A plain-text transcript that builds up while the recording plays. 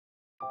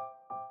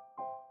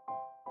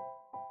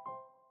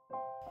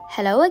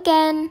Hello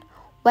again!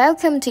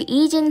 Welcome to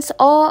EGIANS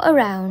All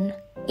Around.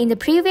 In the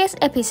previous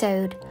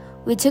episode,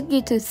 we took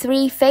you to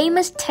 3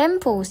 famous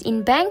temples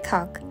in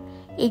Bangkok.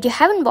 If you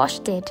haven't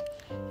watched it,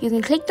 you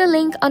can click the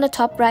link on the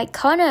top right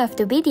corner of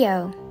the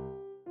video.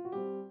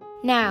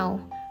 Now,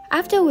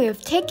 after we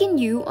have taken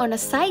you on a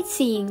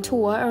sightseeing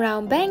tour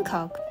around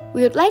Bangkok,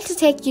 we would like to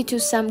take you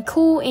to some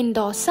cool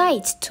indoor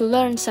sites to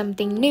learn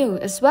something new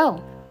as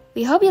well.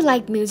 We hope you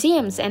like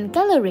museums and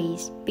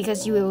galleries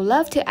because you will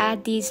love to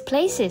add these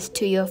places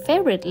to your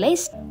favorite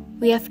list.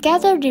 We have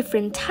gathered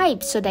different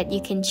types so that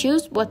you can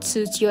choose what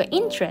suits your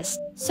interest.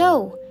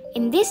 So,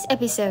 in this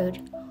episode,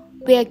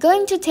 we are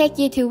going to take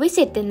you to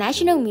visit the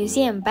National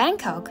Museum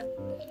Bangkok,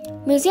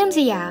 Museum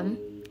Siam,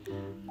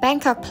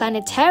 Bangkok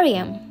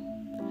Planetarium,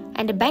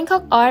 and the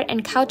Bangkok Art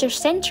and Culture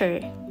Center.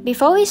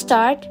 Before we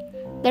start,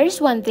 there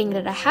is one thing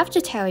that I have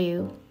to tell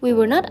you. We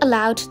were not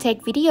allowed to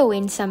take video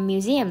in some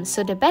museums,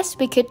 so the best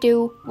we could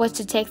do was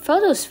to take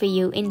photos for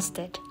you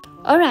instead.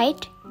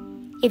 Alright,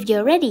 if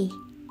you're ready,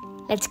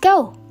 let's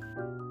go!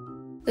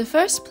 The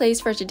first place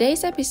for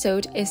today's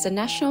episode is the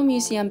National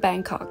Museum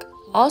Bangkok,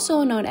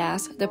 also known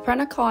as the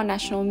Pranakon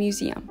National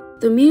Museum.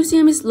 The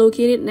museum is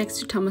located next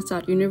to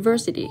Thammasat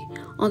University,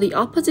 on the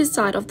opposite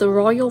side of the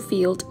Royal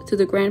Field to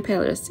the Grand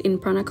Palace in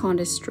Pranakon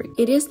District.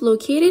 It is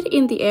located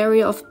in the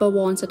area of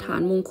Bawon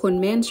Satan Mongkon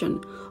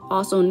Mansion,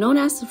 also known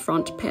as the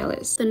Front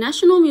Palace. The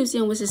National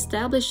Museum was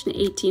established in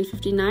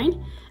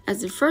 1859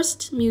 as the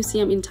first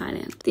museum in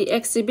Thailand. The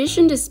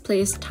exhibition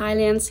displays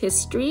Thailand's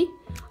history,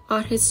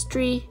 art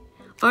history,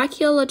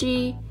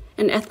 archaeology,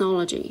 and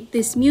ethnology.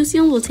 This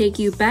museum will take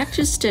you back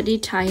to study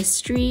Thai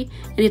history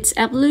and its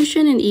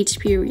evolution in each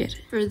period.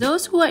 For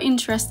those who are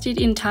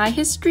interested in Thai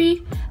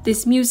history,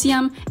 this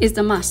museum is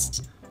the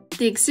must.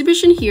 The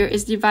exhibition here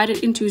is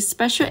divided into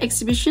special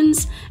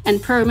exhibitions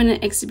and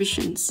permanent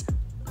exhibitions.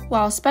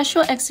 While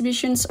special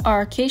exhibitions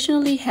are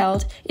occasionally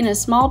held in a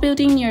small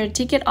building near the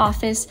ticket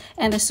office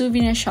and the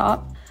souvenir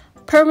shop,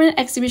 permanent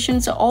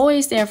exhibitions are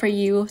always there for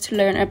you to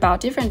learn about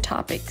different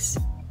topics.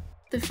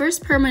 The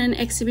first permanent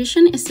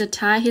exhibition is the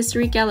Thai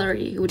History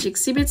Gallery, which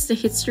exhibits the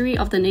history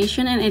of the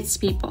nation and its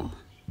people.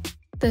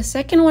 The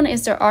second one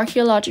is the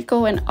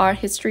Archaeological and Art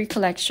History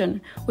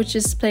Collection, which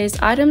displays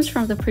items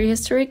from the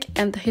prehistoric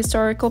and the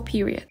historical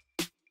period.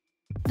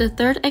 The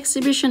third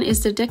exhibition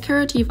is the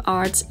Decorative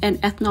Arts and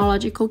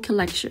Ethnological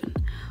Collection,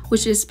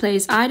 which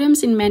displays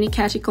items in many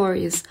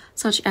categories,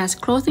 such as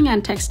clothing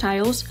and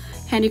textiles,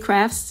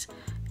 handicrafts,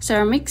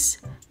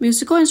 ceramics,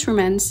 musical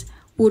instruments,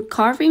 wood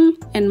carving,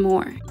 and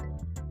more.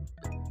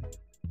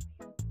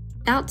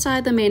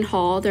 Outside the main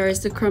hall, there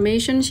is the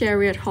Cremation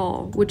Chariot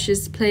Hall, which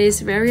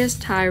displays various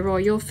Thai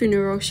royal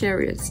funeral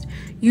chariots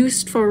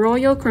used for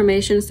royal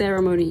cremation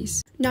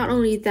ceremonies. Not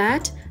only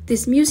that,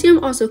 this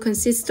museum also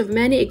consists of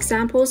many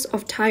examples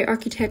of Thai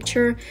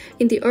architecture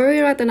in the early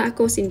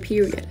Ratanakosin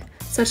period,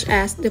 such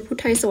as the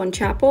Puthai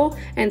Chapel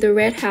and the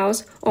Red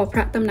House or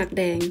Prat Tamnak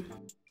Dang.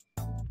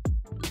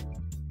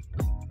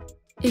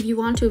 If you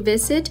want to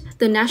visit,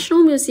 the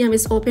National Museum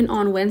is open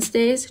on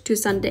Wednesdays to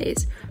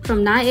Sundays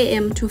from 9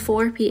 a.m. to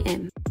 4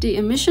 p.m. The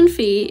admission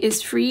fee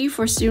is free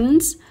for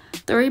students,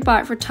 30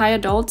 baht for Thai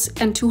adults,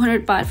 and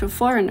 200 baht for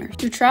foreigners.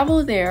 To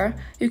travel there,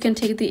 you can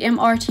take the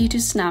MRT to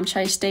Snam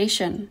Chai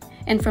Station,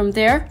 and from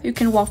there, you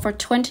can walk for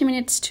 20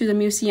 minutes to the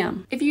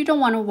museum. If you don't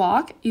want to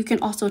walk, you can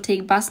also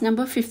take bus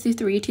number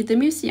 53 to the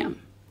museum.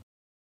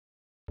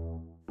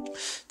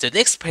 The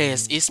next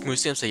place is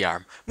Museum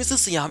Siam. Museum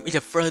Siam is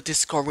the first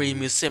discovery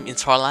museum in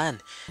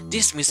Thailand.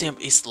 This museum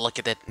is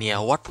located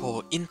near Wat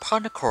Po in Pha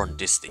Nakhon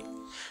district.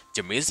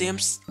 The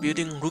museum's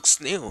building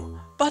looks new,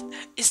 but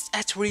it's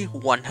actually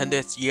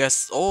 100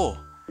 years old.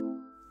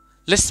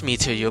 Let me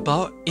tell you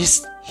about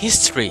its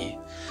history.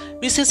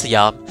 Museum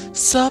Siam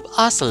serves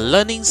as a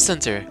learning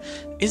center,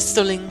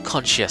 instilling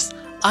conscious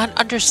and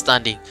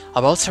understanding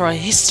about Thai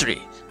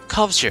history,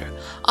 culture,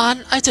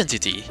 and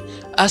identity,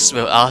 as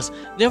well as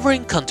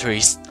neighboring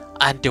countries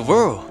and the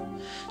world.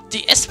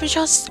 The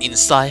exhibitions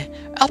inside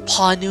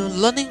apply new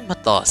learning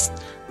methods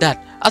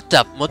that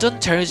adapt modern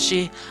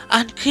technology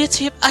and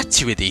creative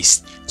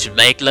activities to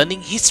make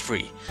learning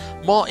history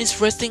more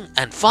interesting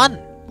and fun.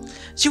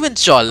 You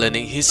enjoy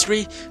learning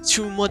history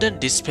through modern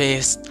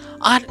displays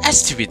and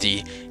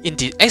activity in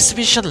the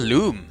exhibition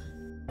room.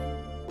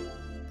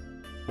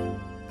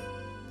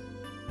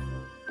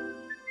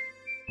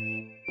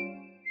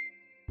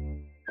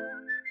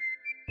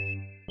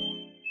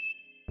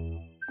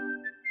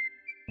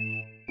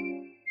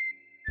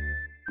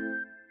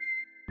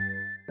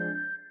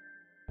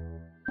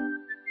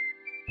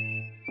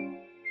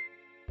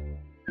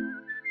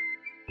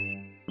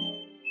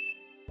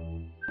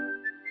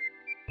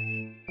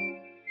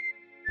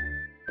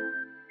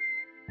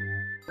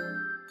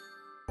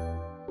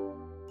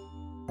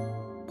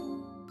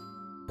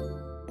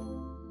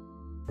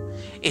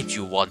 If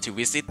you want to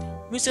visit,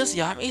 Museum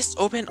Siam is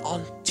open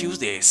on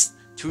Tuesdays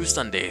to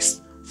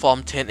Sundays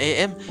from 10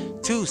 a.m.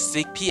 to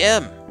 6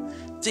 p.m.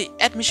 The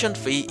admission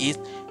fee is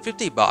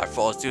 50 baht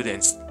for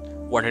students,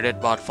 100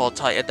 baht for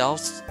Thai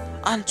adults,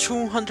 and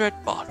 200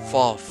 baht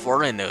for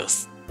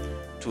foreigners.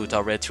 to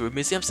direct to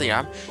Museum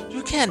Siam,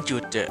 you can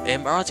use the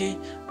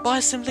MRT by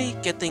simply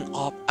getting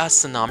off at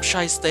Sanam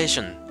Chai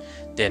Station.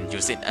 Then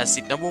use it as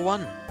seat number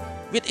 1,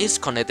 which is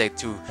connected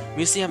to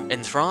museum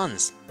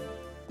entrance.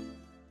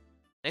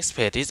 Next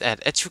page is an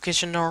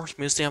educational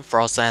museum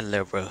for science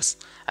lovers,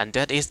 and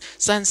that is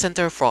Science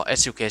Center for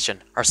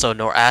Education, also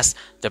known as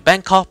the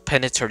Bangkok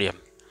Planetarium.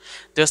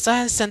 The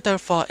Science Center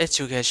for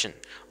Education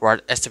was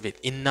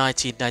established in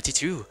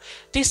 1992.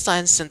 This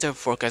Science Center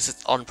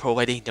focuses on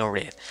providing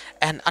knowledge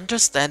and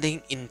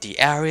understanding in the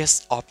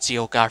areas of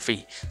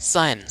geography,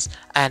 science,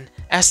 and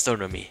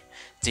astronomy.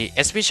 The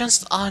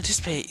exhibitions are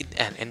displayed in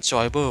an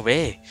enjoyable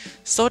way,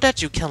 so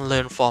that you can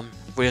learn from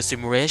real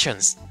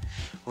simulations.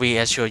 We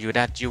assure you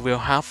that you will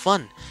have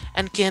fun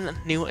and gain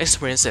new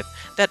experiences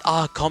that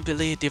are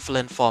completely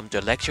different from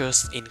the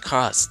lectures in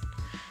class.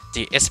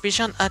 The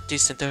exhibition at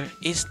this center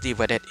is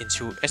divided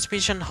into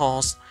exhibition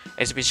halls,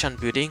 exhibition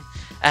building,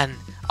 and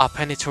a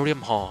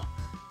planetarium hall.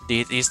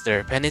 This is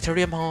the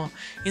planetarium hall.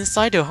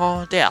 Inside the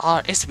hall, there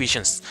are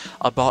exhibitions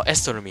about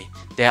astronomy.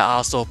 There are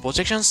also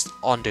projections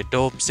on the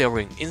dome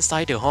ceiling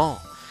inside the hall.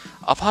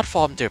 Apart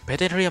from the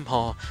planetarium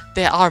hall,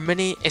 there are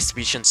many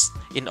exhibitions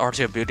in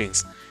other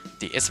buildings.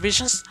 The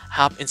exhibitions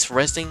have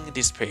interesting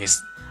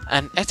displays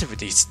and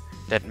activities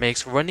that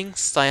makes learning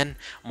science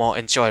more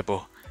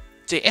enjoyable.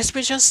 The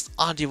exhibitions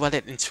are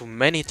divided into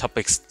many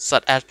topics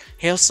such as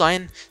health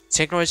science,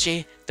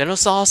 technology,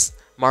 dinosaurs,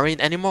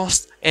 marine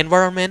animals,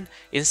 environment,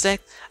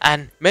 insects,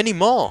 and many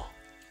more.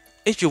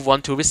 If you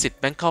want to visit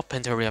Bangkok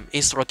Planetarium,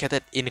 is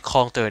located in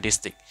Kongter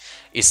district.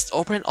 It's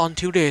open on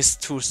Tuesdays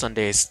to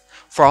Sundays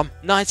from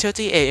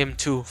 9:30 a.m.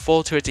 to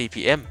 4:30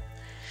 p.m.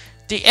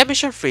 The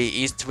admission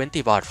fee is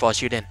 20 baht for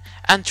children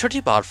and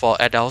 30 baht for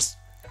adults.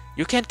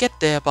 You can get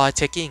there by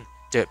taking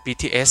the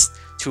BTS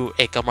to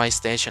Ekail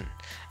Station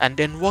and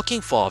then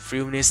walking for a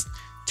few minutes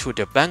to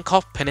the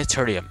Bangkok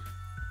Planetarium.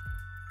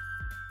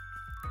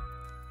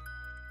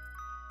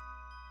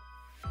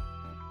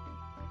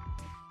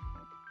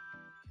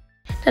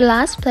 The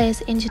last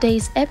place in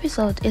today's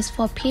episode is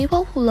for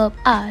people who love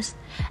arts,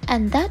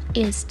 and that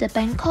is the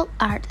Bangkok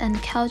Art and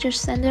Culture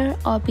Center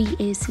or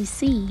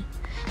BACC.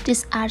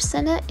 This art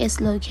center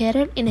is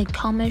located in a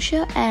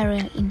commercial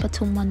area in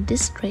Pathumwan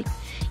district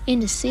in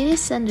the city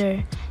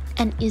center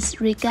and is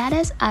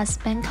regarded as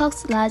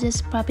Bangkok's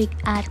largest public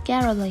art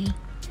gallery.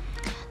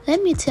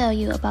 Let me tell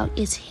you about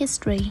its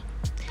history.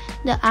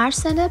 The art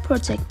center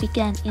project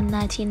began in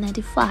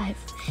 1995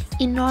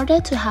 in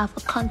order to have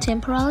a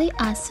contemporary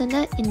art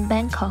center in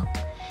Bangkok.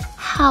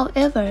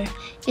 However,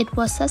 it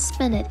was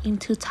suspended in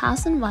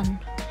 2001.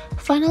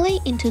 Finally,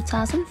 in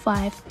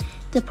 2005,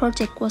 the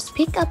project was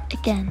picked up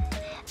again,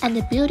 and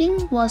the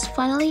building was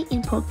finally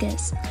in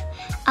progress.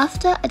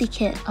 After a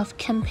decade of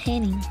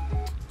campaigning,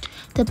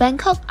 the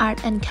Bangkok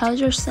Art and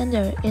Culture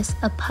Center is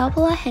a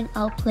popular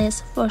hangout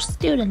place for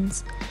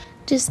students.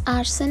 This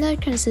art center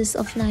consists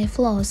of 9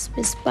 floors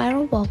with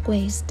spiral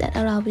walkways that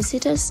allow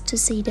visitors to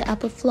see the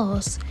upper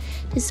floors.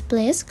 This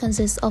place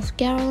consists of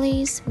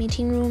galleries,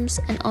 meeting rooms,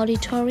 an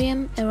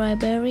auditorium, a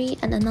library,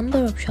 and a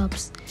number of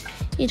shops.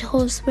 It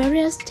holds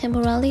various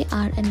temporary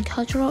art and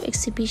cultural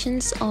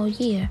exhibitions all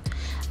year,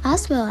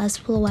 as well as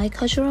provide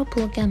cultural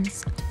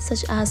programs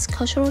such as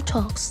cultural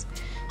talks.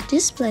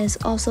 This place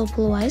also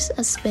provides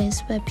a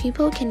space where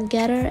people can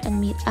gather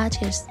and meet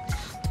artists.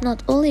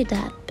 Not only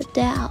that, but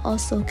there are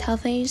also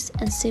cafes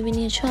and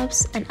souvenir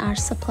shops and art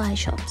supply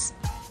shops.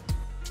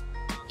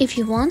 If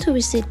you want to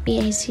visit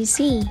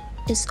BACC,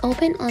 it's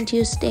open on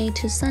Tuesday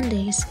to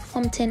Sundays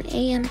from 10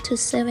 a.m. to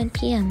 7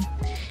 p.m.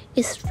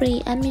 It's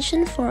free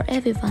admission for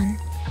everyone.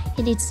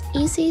 It is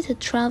easy to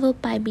travel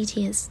by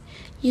BTS.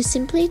 You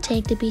simply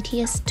take the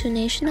BTS to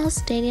National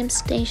Stadium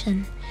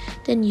Station,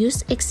 then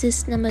use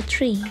exit number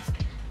 3.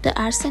 The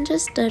art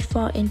center's third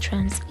floor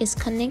entrance is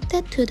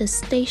connected to the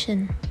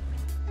station.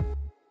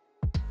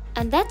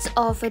 And that's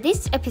all for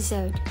this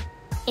episode.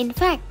 In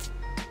fact,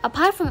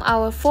 apart from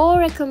our 4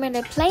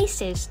 recommended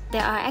places,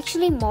 there are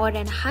actually more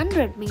than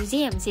 100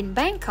 museums in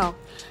Bangkok,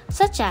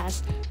 such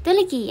as the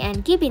Leakey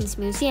and Gibbons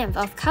Museum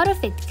of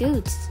Counterfeit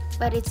Goods.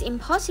 But it's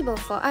impossible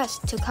for us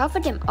to cover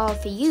them all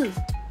for you.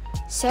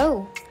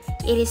 So,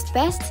 it is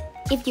best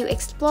if you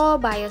explore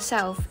by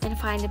yourself and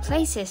find the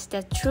places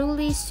that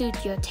truly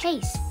suit your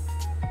taste.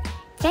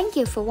 Thank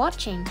you for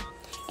watching.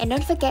 And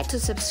don't forget to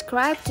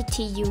subscribe to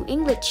TU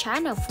English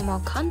channel for more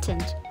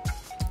content.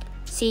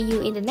 See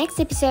you in the next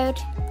episode.